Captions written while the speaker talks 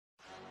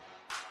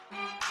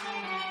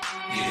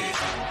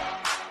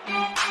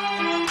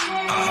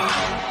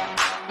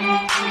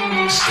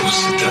so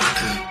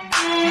seductive.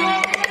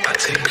 I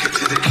take you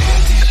to the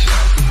candy shop.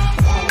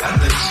 I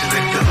let you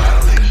lick the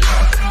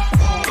lollipop.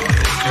 Go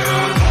ahead,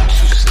 girl, don't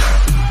you stop.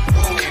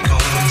 Keep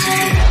going till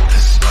you hit the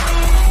spot.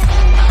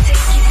 I'll take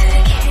you to the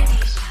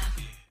candy shop.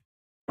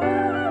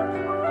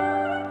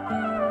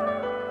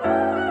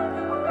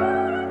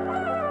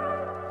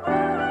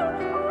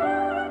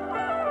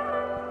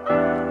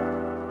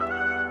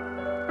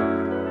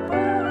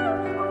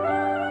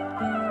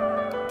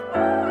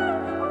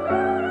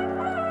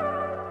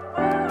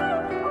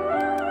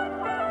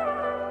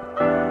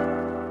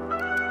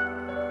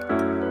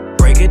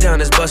 Down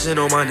is bustin'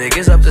 on my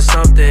niggas up to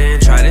something.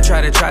 Tried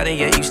it,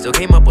 yet you still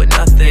came up with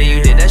nothing.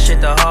 You did that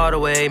shit the harder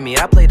way, me,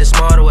 I played the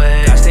smarter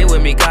way. God stay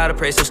with me, gotta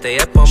pray, so stay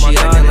up on my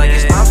acting like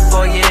it's my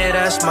fault, yeah,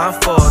 that's my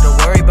fault. Don't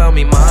worry about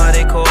me, ma,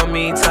 they call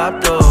me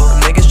top dog.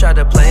 Them niggas try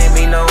to play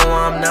me, no,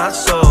 I'm not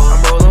so.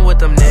 I'm rolling with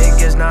them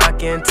niggas,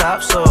 knocking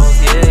tops off,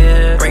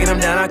 yeah. Breaking them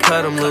down, I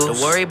cut them loose.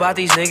 Don't worry about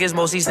these niggas,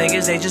 most these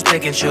niggas, they just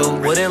pick and choose.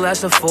 Wouldn't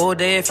last a full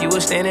day if you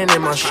was standing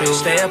in my shoes.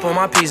 Stay up on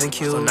my P's and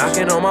Q's, so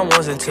knocking on my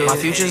ones and twos. My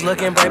future's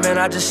looking bright, man,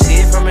 I just see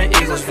it from an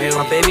eagle's view.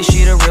 My baby,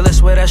 she the realest,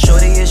 swear that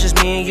shorty is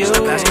just me and you.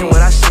 Stop asking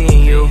what I see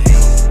in you.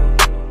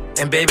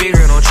 And baby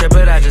girl, don't trip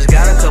it, I just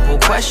got a couple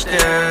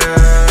questions,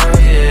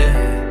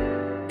 yeah.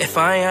 If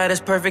I ain't had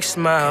this perfect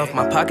smile, if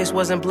my pockets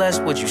wasn't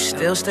blessed, would you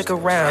still stick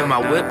around? If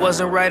my whip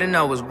wasn't right and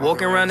I was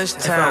walking around this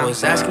town, if I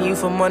was asking you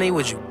for money,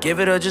 would you give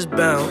it or just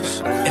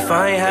bounce? If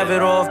I ain't have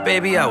it off,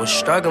 baby, I was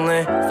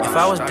struggling. If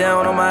I was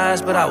down on my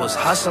ass, but I was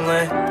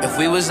hustling. If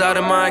we was out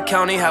in my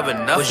county, have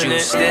enough would in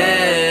it,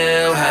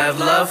 still have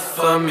love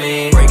for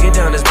me? Break it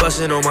down, it's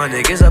bustin' on my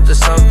niggas up to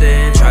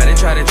something. Tried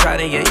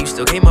it, yet you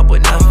still came up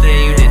with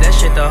nothing. You did that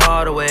shit the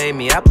harder way,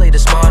 me, I played the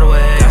smarter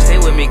way. God stay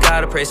with me,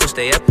 gotta pray, so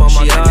stay up on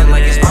my acting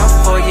like it's my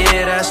fault,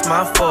 yeah, that's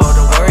my fault.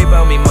 Don't worry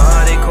about me,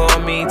 ma, they call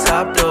me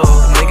top dog.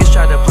 Them niggas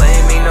try to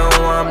play me, no,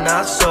 I'm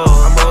not so.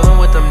 I'm rolling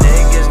with them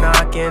niggas,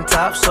 knocking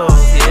tops off,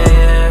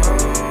 yeah.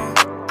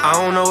 I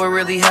don't know what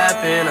really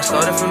happened. I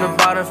started from the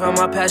bottom, found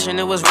my passion,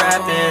 it was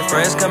rapping.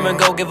 Friends come and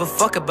go, give a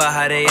fuck about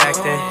how they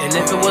acting. And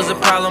if it was a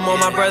problem, all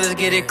my brothers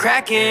get it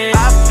cracking.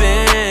 I've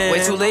been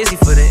way too lazy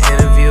for the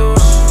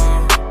interviews.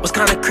 What's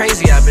kinda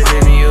crazy, I've been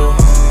into you.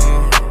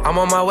 I'm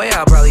on my way,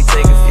 I'll probably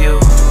take a few.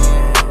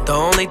 The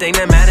only thing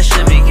that matters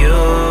should be you.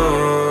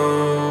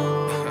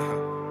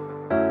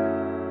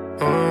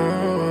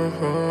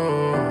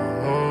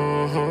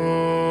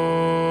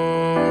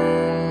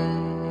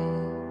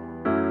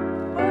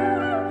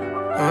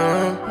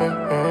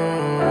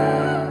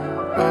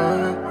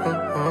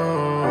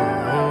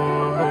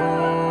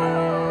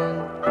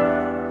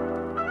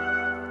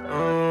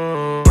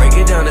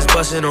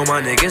 Bustin' on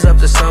my niggas up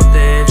to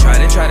something.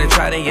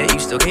 Tried it, yet you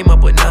still came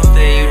up with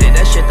nothing. You did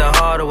that shit the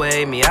harder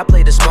way, me, I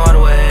played the smarter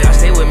way. God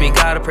stay with me,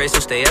 gotta pray, so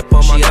stay up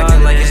on my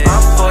acting like it's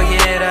my fault,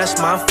 yeah, that's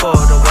my fault.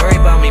 Don't worry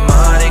about me,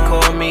 ma, they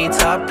call me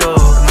top dog.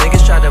 Them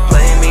niggas try to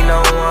play me,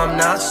 no, I'm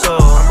not so.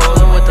 I'm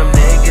rolling with them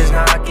niggas,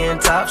 knocking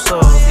tops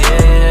off,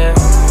 yeah.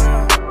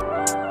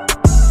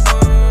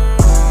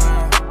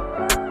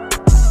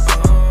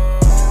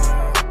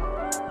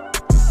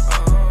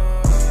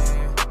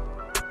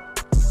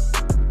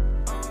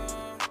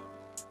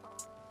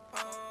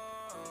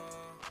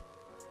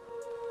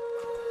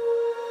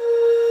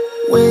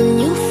 When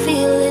you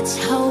feel it's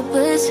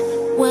hopeless,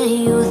 when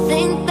you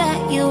think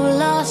that you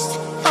lost,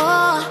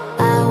 oh,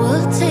 I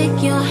will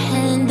take your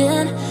hand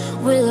and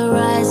we'll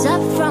rise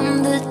up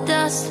from the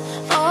dust.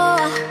 Oh,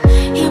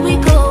 here we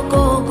go,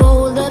 go,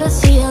 go, let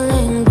us heal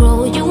and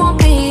grow. You won't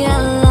be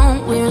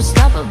alone, we're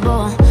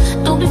unstoppable.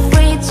 Don't be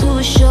afraid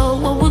to show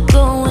what we're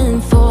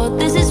going for.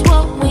 This is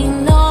what we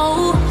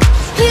know.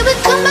 Here we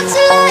come back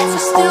to life, we're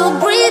still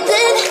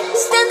breathing.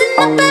 Standing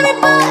up,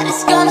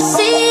 everybody's gonna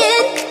see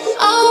it.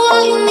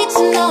 All you need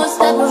to know is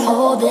that we're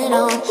holding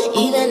on.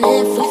 Even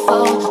if we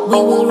fall, we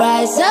will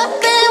rise up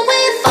and we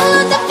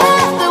follow the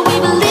path that we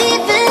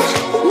believe in.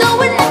 No,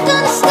 we're not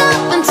gonna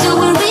stop until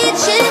we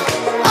reach it.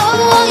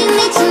 All you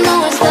need to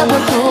know is that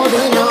we're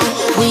holding on.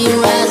 We